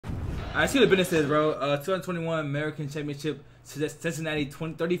I see what the business says, bro. 2021 American Championship, Cincinnati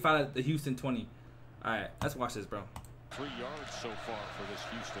 35 to Houston 20. All right, let's watch this, bro. 3 yards so far for this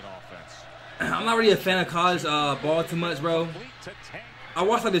Houston offense. I'm not really a fan of college ball too much, bro. I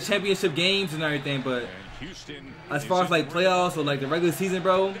watch like the championship games and everything, but as far as like playoffs or like the regular season,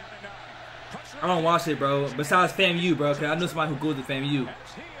 bro, I don't watch it, bro. Besides FAMU, bro, because I know somebody who goes to FAMU.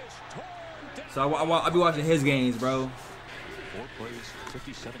 So I'll be watching his games, bro.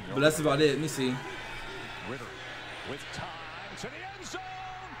 But that's about it. Let me see. Ritter with time to the end zone.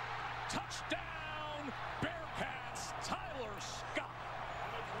 Touchdown, Bearcats, Tyler Scott.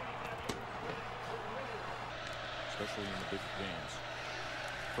 Especially in the big games.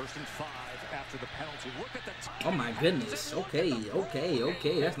 1st and 5 after the penalty. Look at the time. Oh my goodness. Okay.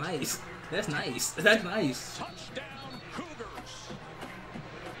 That's nice. That's nice. Touchdown, Cougars.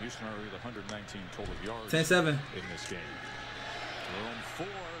 Houston already with 119 total yards 10-7 in this game. Jerome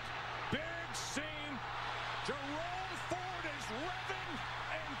Ford, big scene. Jerome Ford is revving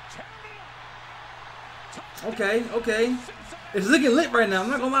and tearing it up. Okay. It's looking lit right now. I'm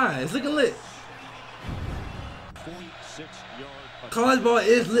not gonna lie. It's looking lit. 46-yard. College ball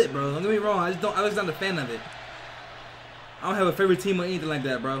is lit, bro. Don't get me wrong. I was not a fan of it. I don't have a favorite team or anything like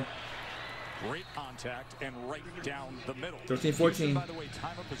that, bro. Great contact and right down the middle. 13-14. By the way,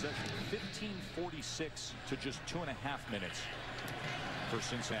 time of possession 15:46 to just 2.5 minutes for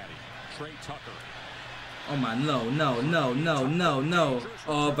Cincinnati. Trey Tucker. Oh my, no.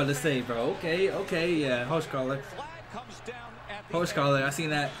 Oh, but to say, bro. Okay, yeah. Host caller. Host caller. I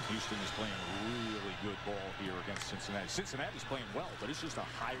seen that. Houston is playing really good ball here against Cincinnati. Cincinnati's playing well, but it's just a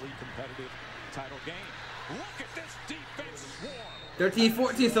highly competitive title game. Look at this defense swarm.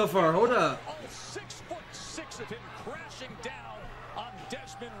 13-14 so far. Hold up. All 6'6" of him crashing down on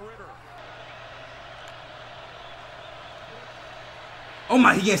Desmond Ritter. Oh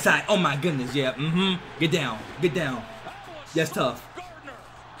my, he inside. Oh my goodness, yeah. Get down. That's tough.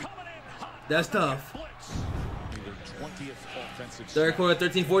 That's tough. 3rd quarter,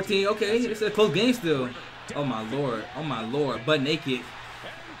 13-14. Okay, it's a close game still. Oh my lord. Butt naked.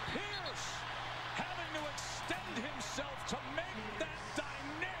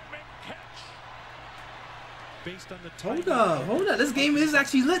 Hold up. This game is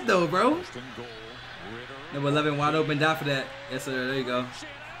actually lit though, bro. Number 11 wide open down for that. Yes, sir. There you go.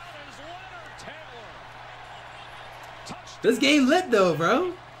 This game lit though,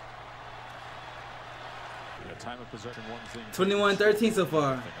 bro. 21-13 so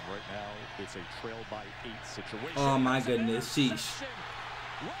far. Oh my goodness. Sheesh.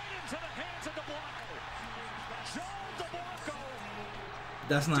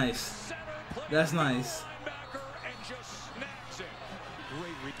 That's nice.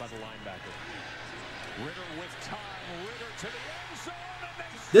 Great read by the linebacker. Ritter with time. Ritter to the end zone.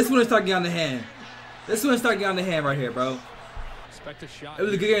 This one is starting on the hand. Right here, bro. It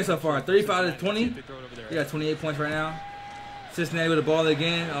was a good game so far. 35-20. They got 28 points right now. Cincinnati with the ball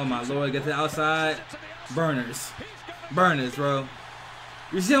again. Oh my lord. Get to the outside. Burners, bro.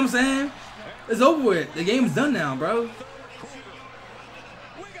 You see what I'm saying? It's over with. The game's done now, bro.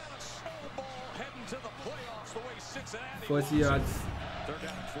 40 yards. 3rd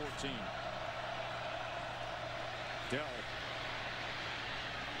down and 14. Dell.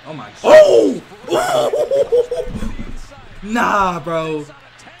 Oh my. Oh! Nah, bro.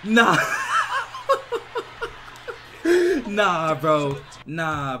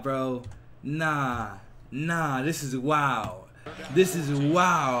 Nah, bro. Nah. This is wild.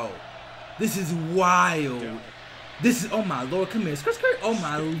 Oh my lord. Come here. Skirt. Oh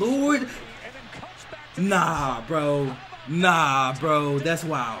my lord. Nah, bro. That's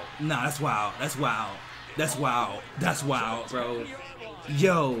wild. That's wild, bro.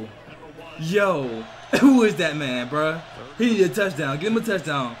 Yo. Who is that man, bro? He needed a touchdown. Give him a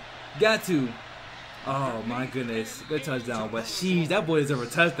touchdown. Got to. Oh my goodness. Good touchdown. But sheesh, that boy deserves a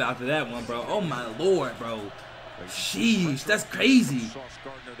touchdown after that one, bro. Oh my lord, bro. Sheesh, that's crazy.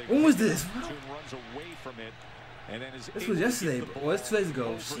 When was this, bro? This was yesterday, bro. It's 2 days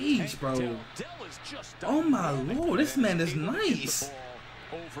ago. Sheesh, bro. Oh my lord, this man is nice.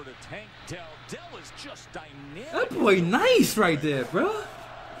 That boy nice right there, bro.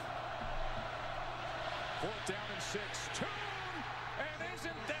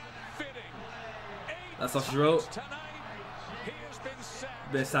 That's all she wrote.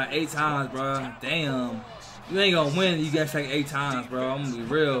 Been sacked 8 times, bro. Damn. You ain't gonna win. You got sacked 8 times, bro. I'm gonna be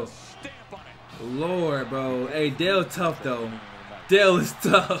real. Lord, bro. Hey, Dale tough though. Dale is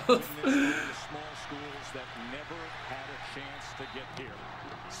tough.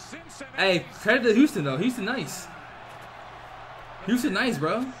 Hey, credit to Houston though. Houston nice,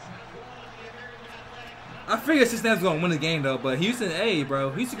 bro. I figured Cincinnati was gonna win the game though, but Houston, hey, bro,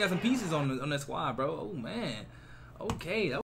 Houston got some pieces on that squad, bro. Oh man, okay.